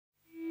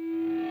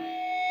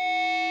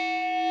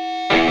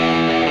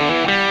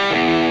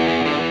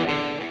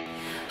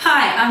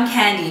I'm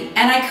Candy,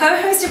 and I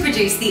co-host and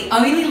produce the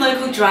only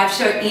local drive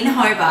show in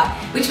Hobart,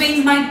 which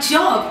means my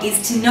job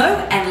is to know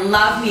and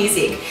love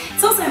music.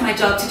 It's also my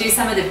job to do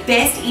some of the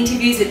best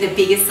interviews with the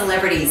biggest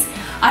celebrities.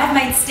 I've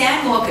made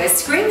Stan Walker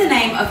scream the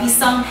name of his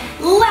song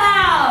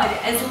loud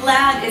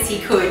as he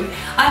could.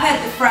 I've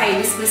had the Fray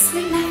whisper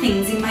sweet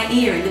nothings in my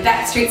ear in the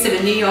back streets of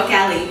a New York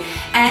alley.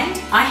 And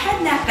I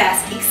had Nat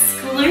Bass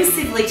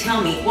exclusively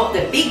tell me what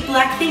the big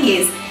black thing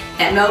is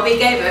that Mel B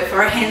gave her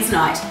for a hen's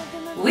night.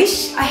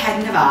 Wish I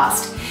hadn't have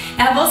asked.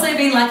 Now, I've also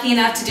been lucky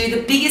enough to do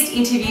the biggest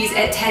interviews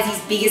at Tassie's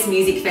biggest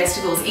music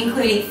festivals,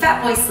 including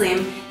Fatboy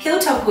Slim,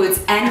 Hilltop Hoods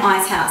and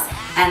Icehouse.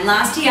 And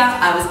last year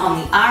I was on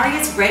the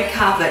ARIA's red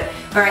carpet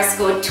where I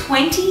scored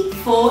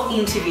 24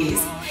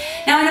 interviews.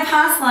 Now, in a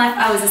past life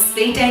I was a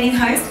speed dating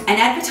host, an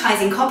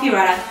advertising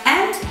copywriter,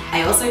 and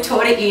I also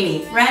taught at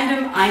uni.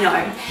 Random, I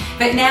know.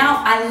 But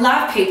now I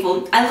love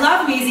people, I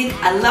love music,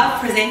 I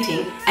love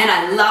presenting, and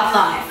I love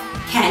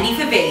life. Candy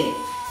for B.